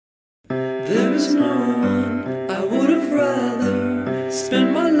There is no one I would have rather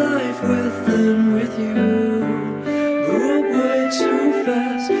spent my life with than with you. Grew up way too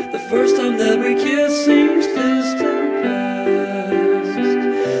fast. The first time that we kissed seems distant past.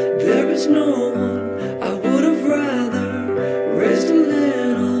 There is no one